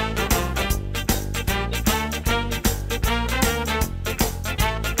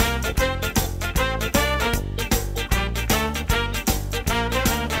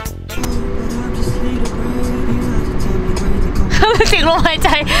เสียงลมหายใจ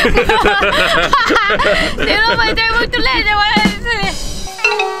เสียงลมหายใจมึงจะเล่นจะมาเล่นสิ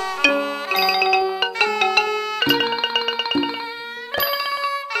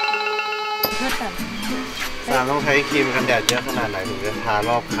ต้องใช้ครีมกันแดดเยอะขนาดไหนถึงจะทาร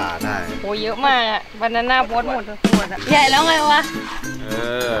อบขาได้โอ้เยอะมากอ่ะบานาน่าโบ๊ทหมดทุกคนอ่ะใหญ่แล้วไงวะ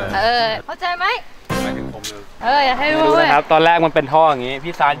เข้าใจไหมไปถึงผมเลยอยากให้รู้นะครับตอนแรกมันเป็นท่ออย่างงี้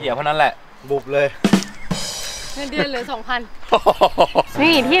พี่ซานเหยียบเพราะนั้นแหละบุบเลยเงินเดือนเหลือ 2,000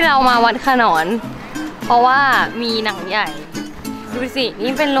 นี่ที่เรามาวัดขนอนเพราะว่ามีหนังใหญ่ดูสิ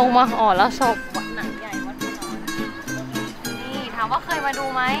นี่เป็นโรงมหรสพวัดหนังใหญ่วัดขนอนนี่ถามว่าเคยมาดู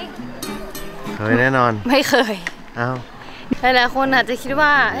ไหมเคยแน่นอนไม่เคยอ้าวหลายๆคนอาจจะคิดว่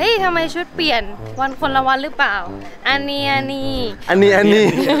าเฮ้ยทำไมชุดเปลี่ยนวันคนละวันหรือเปล่าอันนี้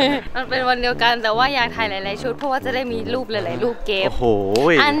มันเป็นวันเดียวกันแต่ว่าอยากถ่ายหลายๆชุดเพราะว่าจะได้มีรูปหลายๆรูปเก็บโอ้โห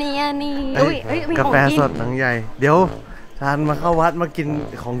อันนี้กาแฟสดหนังใหญ่เดี๋ยวทานมาเข้าวัดมากิน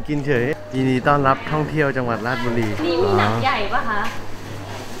ของกินเฉยยินดีต้อนรับท่องเที่ยวจังหวัดราชบุรีนี่มีหนังใหญ่ปะคะ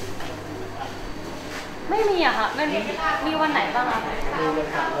ไม่มีอะค่ะมีวันไหนบ้างอะ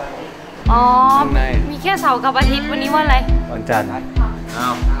อ๋อมีแค่เสาร์กับอาทิตย์วันนี้วันอะไรวันจันทร์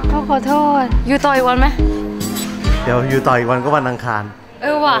ขอโทษอยู่ต่ออีกวันไหมเดี๋ยวอยู่ต่ออีกวันก็วันอังคาร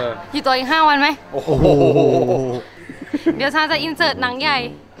ว่ะอยู่ต่ออีก5 วันไหมโอ้โหเดี๋ยวซาจะอินเสิร์ตหนังใหญ่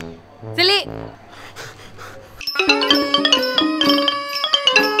ซิลิ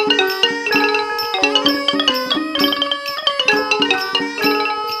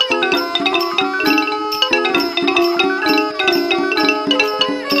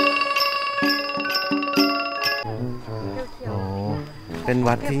เป็น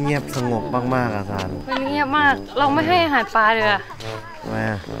วัดที่เงียบสงบมากๆอาจารย์มันเงียบมากเราไม่ให้อาหารปลาเลยอะทำไม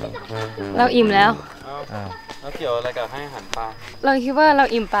เราอิ่มแล้วแล้วเกี่ยวอะไรกับให้อาหารปลาเราคิดว่าเรา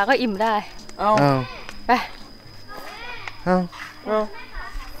อิ่มปลาก็อิ่มได้ไปอ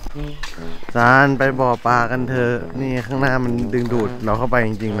าจารย์ไปบ่อปลากันเถอะนี่ข้างหน้ามันดึงดูดเราเข้าไปจ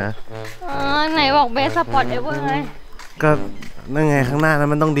ริงๆนะไหนบอกเบสสปอร์ตเอเวอร์ไงก็นั่นไงข้างหน้านั้น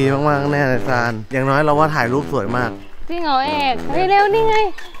มันต้องดีมากๆแน่เลยอาจารย์อย่างน้อยเราว่าถ่ายรูปสวยมากพี่เหงาเอกเฮ้ยเร็วนี่ไง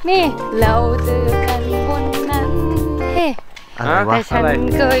นี่เราเจอกันบนนั้นเฮ้แต่ฉัน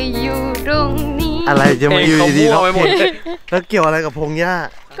ก็อยู่ตรงนี้อะไรจะมาอยู่ดีๆแล้วเกี่ยวอะไรกับพงหญ้า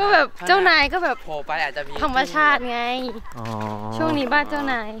ก็แบบเจ้านายก็แบบโผล่ไปอาจจะมีธรรมชาติไงช่วงนี้บ้านเจ้า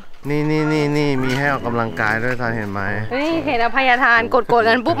นายนี่มีให้ออกกำลังกายด้วยท่านเห็นไหมนี่เห็นอภัยทานกด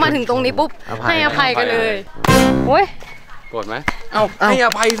กันปุ๊บมาถึงตรงนี้ปุ๊บให้อภัยกันเลยโอ้ยโกรธไหมให้อ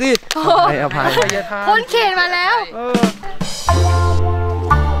ภัยสิให้อภัยพ้นเขตมาแล้ว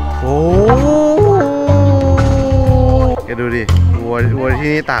โอ้แกดูดิวัวที่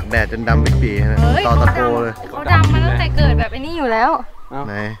นี่ตากแดดจนดำปีๆนะตอตะโกเลยเขาดำมาตั้งแต่เกิดแบบไอ้นี่อยู่แล้ว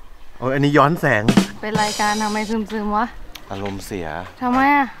ไหนอันนี้ย้อนแสงเป็นรายการทำไมซึมๆวะอารมณ์เสียทำไม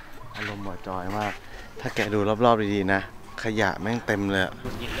อารมณ์หมดจอยมากถ้าแกดูรอบๆดีๆนะขยะแม่งเต็มเลย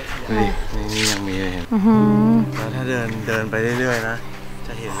ดูดินี่ยังมีเลยเห็นแล้วถ้าเดินไปเรื่อยๆนะจ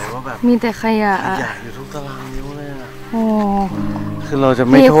ะเห็นเลยว่าแบบมีแต่ขยะอยู่ทุกตารางนิ้วเลยอ่ะคือเราจะ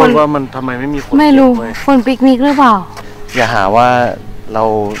ไม่โทษว่ามันทำไมไม่มีคนไม่รู้คนปิกนิกหรือเปล่าอย่าหาว่าเรา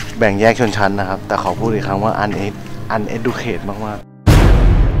แบ่งแยกชนชั้นนะครับแต่ขอพูดอีกครั้งว่า uneducated มากๆ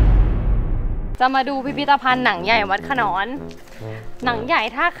จะมาดูพิพิธภัณฑ์หนังใหญ่วัดขนอนหนังใหญ่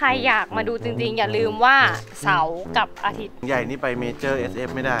ถ้าใครอยากมาดูจริงๆอย่าลืมว่าเสาร์กับอาทิตย์ใหญ่นี่ไปเมเจอร์ SF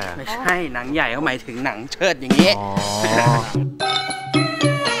ไม่ได้อะไม่ใช่หนังใหญ่เขาหมายถึงหนังเชิดอย่างนี้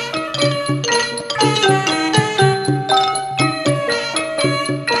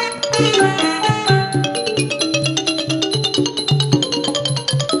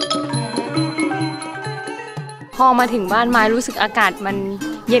พอมาถึงบ้านไม้รู้สึกอากาศมัน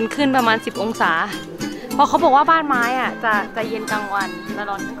เย็นขึ้นประมาณ10 องศาเพราะเขาบอกว่าบ้านไม้อ่ะจะเย็นกลางวันและ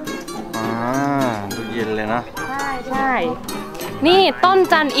ร้อนกลางคืนดูเย็นเลยนะใช่นี่ต้น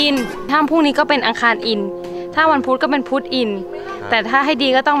จันอินถ้าพรุ่งนี้ก็เป็นอังคารอินถ้าวันพุธก็เป็นพุธอินแต่ถ้าให้ดี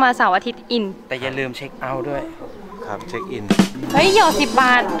ก็ต้องมาเสาร์อาทิตย์อินแต่อย่าลืมเช็คเอาท์ด้วยครับเช็คอินเฮ้ยหยอด10 บ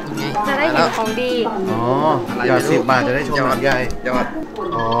าทจะได้เห็นของดีหยอด10 บาทจะได้ชมหนังใหญ่ยอด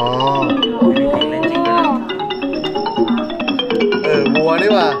เล่นจริงเลยวัว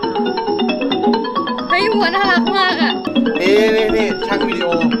นี่ว่ะเฮ้ยวัวน่ารักมากอ่ะนี่ช่างวิดีโอ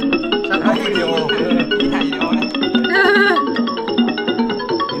ช่างทำวิดีโอนี่ถ่ายวิดีโอนะ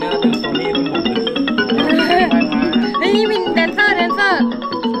นี่น่าเป็นโซนี่รุ่นผมเลยนี่มีแดนเซอร์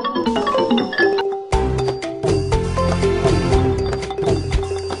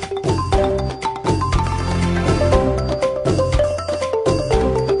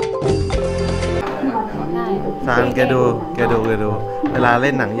ซานแกดูเวลาเ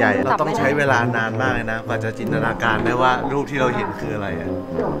ล่นหนังใหญ่เราต้องใช้เวลานานมากเลยนะกว่าจะจินตนาการได้ว่ารูปที่เราเห็นคืออะไรอ่ะ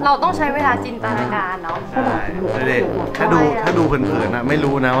เราต้องใช้เวลาจินตนาการเนาะใช่เด็กถ้าดูเผินๆนะไม่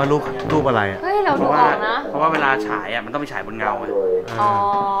รู้นะว่ารูปอะไรเฮ้ยเราดูออกนะเพราะว่าเวลาฉายอ่ะมันต้องไปฉายบนเงาไง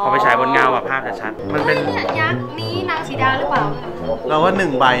พอไปฉายบนเงาอ่ะภาพจะชัดมันเป็นยักษ์นี้นางสีดาหรือเปล่าเราว่า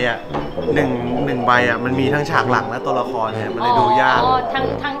1 ใบอ่ะ1 ใบอ่ะมันมีทั้งฉากหลังและตัวละครเนี่ยมันเลยดูยาก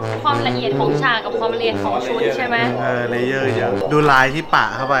ทั้งความละเอียดของฉากกับความละเอียดของชุดใช่ไหมเลเยอร์เยอะดูลายที่ปะ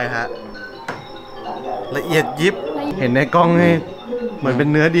เข้าไปฮะละเอียดยิบเห็นในกล้องนี่เหมือนเป็น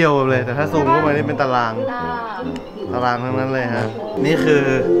เนื้อเดียวเลยแต่ถ้าซูมเข้าไปนี่เป็นตารางทั้งนั้นเลยฮะนี่คือ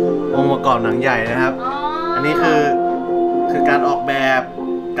องค์ประกอบหนังใหญ่นะครับอันนี้คือการออกแบบ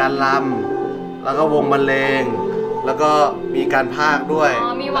การรำแล้วก็วงบรรเลงแล้วก็มีการพากย์ด้วย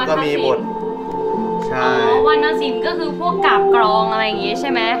แล้วก็มีบทใช่วรรณศิลป์ก็คือพวกกาบกรองอะไรอย่างงี้ใช่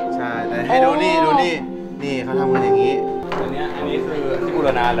ไหมใช่แต่ให้ดูนี่เขาทำกันอย่างนี้อันนี้คือที่บูร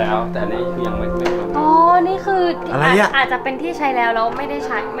ณะแล้วแต่อันนี้คือยังไม่นี่คืออะไรอาจจะเป็นที่ใช้แล้วไม่ได้ใ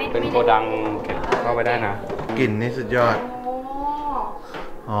ช้เป็นโกดังเก็บเข้าไปได้นะกลิ่นนี่สุดยอด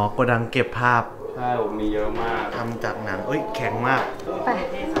โกดังเก็บภาพใช่มีเยอะมากทำจากหนังแข็งมาก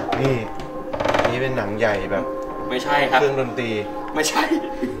นี่เป็นหนังใหญ่แบบไม่ใช่ครับเครื่องดนตรีไม่ใช่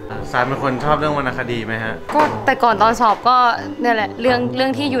สารเป็นคนชอบเรื่องวรรณคดีไหมฮะก็แต่ก่อนตอนสอบก็เนี่ยแหละเรื่อ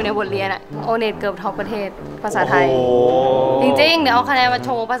งที่อยู่ในบทเรียนอะโอเน็ตเกือบท็อปประเทศภาษาไทยจริงๆเดี๋ยวเอาคะแนนมาโช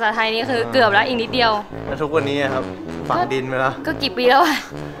ว์ภาษาไทยนี่คือเกือบแล้วอีกนิดเดียวแล้วทุกวันนี้ครับฝังดินไปแล้วก็กี่ปีแล้วอะ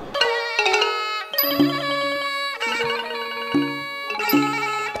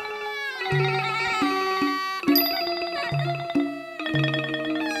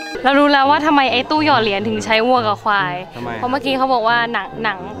เรารู้แล้วว่าทำไมไอ้ตู้หยอดเหรียญถึงใช้วัวกับควายเพราะเมื่อกี้เขาบอกว่า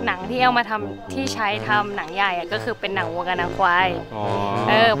หนังที่เอามาทำที่ใช้ทำหนังใหญ่ก็คือเป็นหนังวัวกับหนังควาย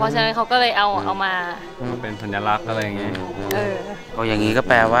เพราะฉะนั้นเขาก็เลยเอามาเป็นสัญลักษณ์อะไรอย่างเงี้ยก็อย่างนี้ก็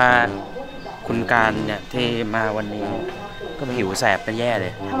แปลว่าคุณการเนี่ยที่มาวันนี้ก็ผิวแสบเป็นแย่เล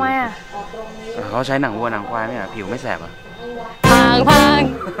ยทำไมอ่ะเขาใช้หนังวัวหนังควายไม่เหรอผิวไม่แสบอ่ะพัง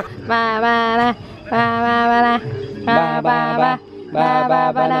มานะมานะบา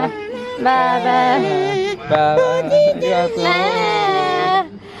นะ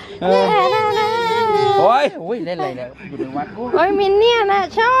โอ้ยเล่นอะไรเนี่ยอยู่ในวัดมินเนี่ยนะ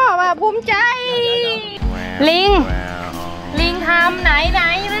ชอบอ่ะภูมิใจลิงทำไหน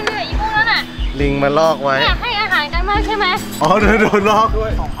นั่นเนี่ยอีพวกนั้นอ่ะลิงมาลอกไว้ให้อาหารกันมากใช่ไหมโดนลอกด้ว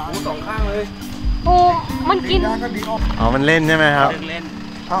ย2 ข้างเลยมันกินมันเล่นใช่ไหมครับเล่น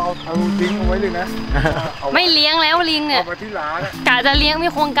เอาลิงเอาไว้เลยนะไม่เลี้ยงแล้วลิงเนี่ยกะจะเลี้ยงมี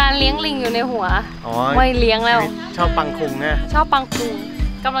โครงการเลี้ยงลิงอยู่ในหัวไม่เลี้ยงแล้วชอบปังคุงเนี่ยชอบปังคุง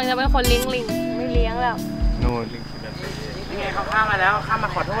กำลังจะเป็นคนเลี้ยงลิงไม่เลี้ยงแล้วนู่นลิงนี่ไงเขาข้ามมาแล้วข้ามมา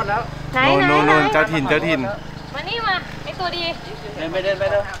ขอโทษแล้วนู่นเจ้าถิ่นมานี่มาไอตัวดีเดินไป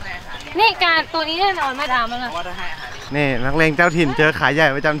นี่การตัวนี้แน่นอนไม่ดำแล้วนะนี่นักเลงเจ้าถิ่นเจอขายใหญ่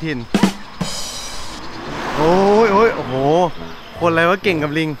ประจำถิ่นโอ้ยโอ้โหคนอะไรว่าเก่งกั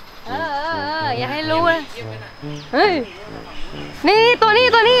บลิงอย่าให้รู้เลยเฮ้ยนี่ตัวนี้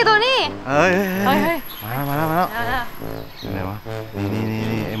เฮ้ยมาแล้วอะไรวะ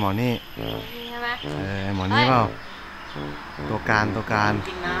นี่ไอหมอนี่ใช่ไหมไอหมอนี่เปล่าตัวการ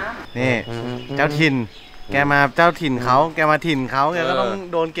นี่เจ้าถิ่น แกมาเจ้าถิ่นเขาแกมาถิ่นเขาแกก็ต้อง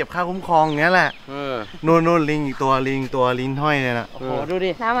โดนเก็บค่าคุ้มครองอย่างนี้แหละนู่นลิงอีกตัวลิงห้อยเลยนะโอ้โหดู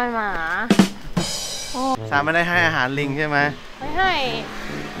ดิน้ำมันหมาสามไม่ได้ให้อาหารลิงใช่ไหมไม่ให้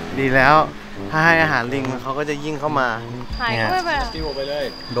ดีแล้วถ้าให้อาหารลิงเขาก็จะยิ่งเข้ามาหายไปติ้วไปเลย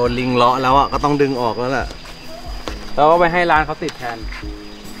โดนลิงเลาะแล้วอ่ะก็ต้องดึงออกแล้วแหละเราก็ไปให้ร้านเขาติดแทน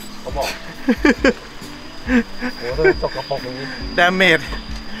เขาบอกโอ้โหตกกระป๋องอย่างนี้ดาเมจ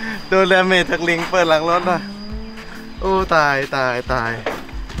โดนดาเมจจากลิงเปิดหลังรถอ่ะโอ้ตาย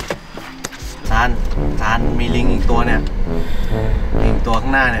ซานมีลิงอีกตัวเนี่ยลิงตัวข้า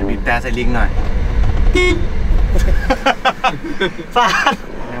งหน้าเนี่ยบีบแต่ใส่ลิงหน่อยซาน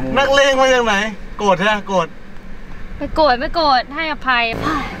นักเลงมาจากไหนโกรธใช่ไหมโกรธไม่โกรธให้อภัย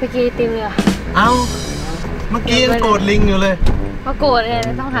ไปกินไอติมเลยเอ้าเมื่อกี้ยังโกรธลิงอยู่เลยมาโกรธเลย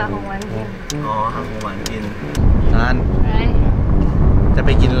ต้องหาของหวานกินอ๋อหาของหวานกินซานจะไป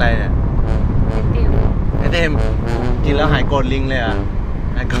กินอะไรเนี่ยไอติมกินแล้วหายโกรธลิงเลยอ่ะ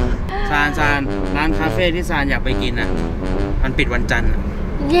ซานร้านคาเฟ่ที่ซานอยากไปกินอ่ะมันปิดวันจันทร์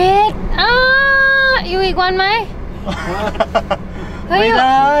เย็ดอยู่อีกวันไหมไม่ไ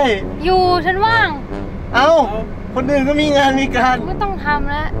ด้อยู่ฉันว่างเอ้าคนอื่นก็มีงานมีการไม่ต้องทำ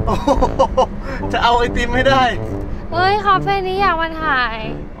แล้วจะเอาไอติมให้ได้เฮ้ยคาเฟ่นี้อยากมาถ่าย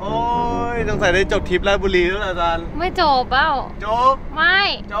โอ้ยต้องใส่ได้จบทริปราชบุรีแล้วอาจารย์ไม่จบเปล่าจบไม่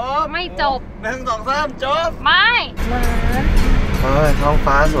จบ1 2 3จบไม่ท้อง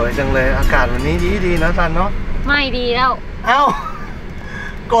ฟ้าสวยจังเลยอากาศวันนี้ดีนะอาจารย์เนาะไม่ดีแล้วเอ้า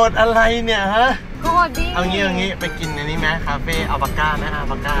โกรธอะไรเนี่ยฮะโกรธดิเอางี้ไปกินในนี้ไหมคาเฟ่อัลปาก้าไหมอัล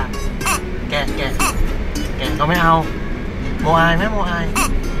ปาก้าแกก็ไม่เอาโมอายไหมโมอาย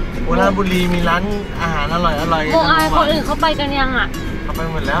ราชบุรีมีร้านอาหารอร่อยโมอายคนอื่นเขาไปกันยังอ่ะเขาไป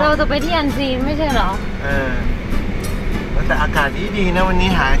หมดแล้วเราจะไปที่อันซีนไม่ใช่เหรอแต่อากาศดีนะวันนี้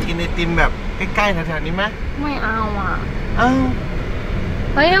หากินไอติมแบบใกล้ๆแถวๆนี้ไหมไม่เอาอ่ะ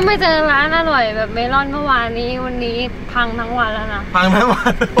เฮ้ยยังไม่เจอร้านอร่อยแบบเมลอนเมื่อวานนี้วันนี้พังทั้งวันแล้วนะพังทั้งวั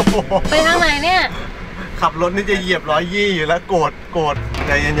นไปทางไหนเนี่ยขับรถนี่จะเหยียบ120อยู่แล้วโกรธใ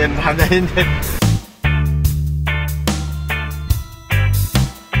จเย็นๆทำใจเย็น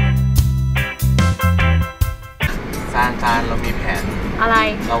ซานเรามีแผนอะไร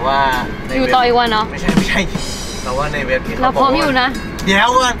เราว่าอยู่ต่ออีกวันเนาะไม่ใช่เราว่าในเว็บที่เขาบอกเราพร้อมอยู่นะเดี๋ยว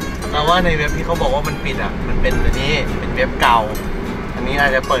ก่อนเราว่าในเว็บที่เขาบอกว่ามันปิดอ่ะมันเป็นอันนี้เป็นเว็บเก่าอันนี้อา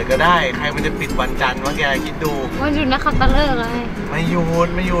จจะเปิดก็ได้ใครมันจะปิดวันจันทร์วะแกคิดดูวันหยุดนักขัตฤกษ์ไงไม่หยุ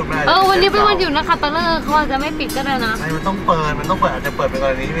ดมาวันนี้เป็นวันหยุดนักขัตฤกษ์เขาอาจจะไม่ปิดก็ได้นะมันต้องเปิดอาจจะเปิดเป็นก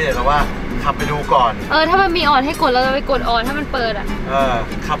รณีพิเศษแล้วว่าขับไปดูก่อนถ้ามันมีออนให้กดเราจะไปกดออนถ้ามันเปิดอ่ะ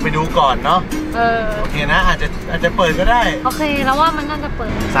ขับไปดูก่อนเนาะโอเคนะอาจจะเปิดก็ได้โอเคแล้วว่ามันน่าจะเปิ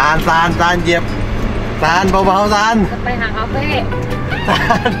ดซานเหยียบซานเบาๆซานจะไปหาคาเฟ่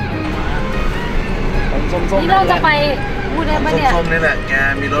นี่เราจะไปพูดได้ปะเนี่ยส้มๆนี่แหละแก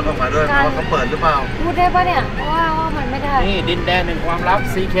มีรถออกมาด้วยเพราะว่าเขาเปิดหรือเปล่าพูดได้ปะเนี่ยว่ามันไม่ได้นี่ดินแดนแห่งความลับ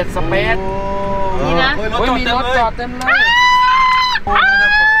ซีเคร็ตสเปซนี่นะมีรถจอดเต็มเลย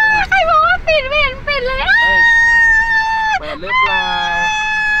ใครบอกว่าปิดไม่เห็นปิดเลยเปิดหรือเปล่า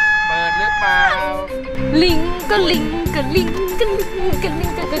ลิงก็ลิงก็ลิงก็ลิงก็ลิง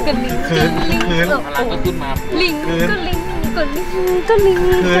ก็ลิงคืนอะไรก็ขึ้นมาลิงก็ลิงก็ลิงก็ลิง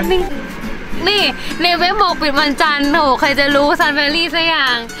ก็ลิงนี่ในเว็บบอกปิดวันจันทร์โหใครจะรู้ซันเบอรี่สักอย่า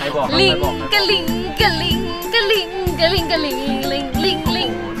งลิงก็ลิงก็ลิงก็ลิงก็ลิงก็ลิงลิง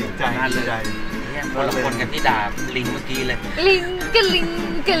ดีใจคนละคนกันที่ด่าลิงเมื่อกี้เลยลิงก็ลิง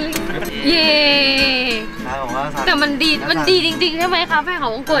ก็ลิงเย่แต่มันดีจริงๆใช่ไหมคาเฟ่เขา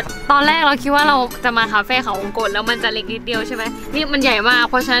วงกตตอนแรกเราคิดว่าเราจะมาคาเฟ่เขาวงกตแล้วมันจะเล็กนิดเดียวใช่ไหมนี่มันใหญ่มาก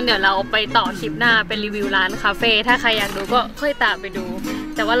เพราะฉะนั้นเดี๋ยวเราไปต่อคลิปหน้าเป็นรีวิวร้านคาเฟ่ถ้าใครอยากดูก็ค่อยตามไปดู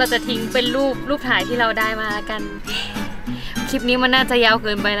แต่ว่าเราจะทิ้งเป็นรูปถ่ายที่เราได้มากันคลิปนี้มันน่าจะยาวเ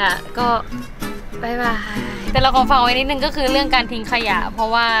กินไปละก็บ๊ายบายแต่เราขอฝากไว้นิดนึงก็คือเรื่องการทิ้งขยะเพราะ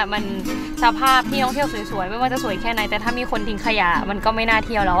ว่ามันสภาพที่ท่องเที่ยวสวยๆไม่ว่าจะสวยแค่ไหนแต่ถ้ามีคนทิ้งขยะมันก็ไม่น่าเ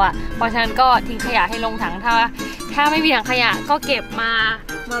ที่ยวแล้วอ่ะเพราะฉะนั้นก็ทิ้งขยะให้ลงถังถ้าไม่มีถังขยะก็เก็บมา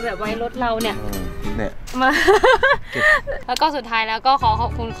แบบไว้รถเราเนี่ยมาแล้วก็สุดท้ายแล้วก็ขอขอ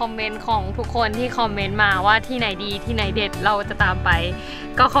บคุณคอมเมนต์ของทุกคนที่คอมเมนต์มาว่าที่ไหนดีที่ไหนเด็ดเราจะตามไป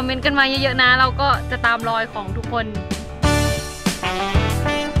ก็คอมเมนต์กันมาเยอะๆนะเราก็จะตามรอยของทุกคน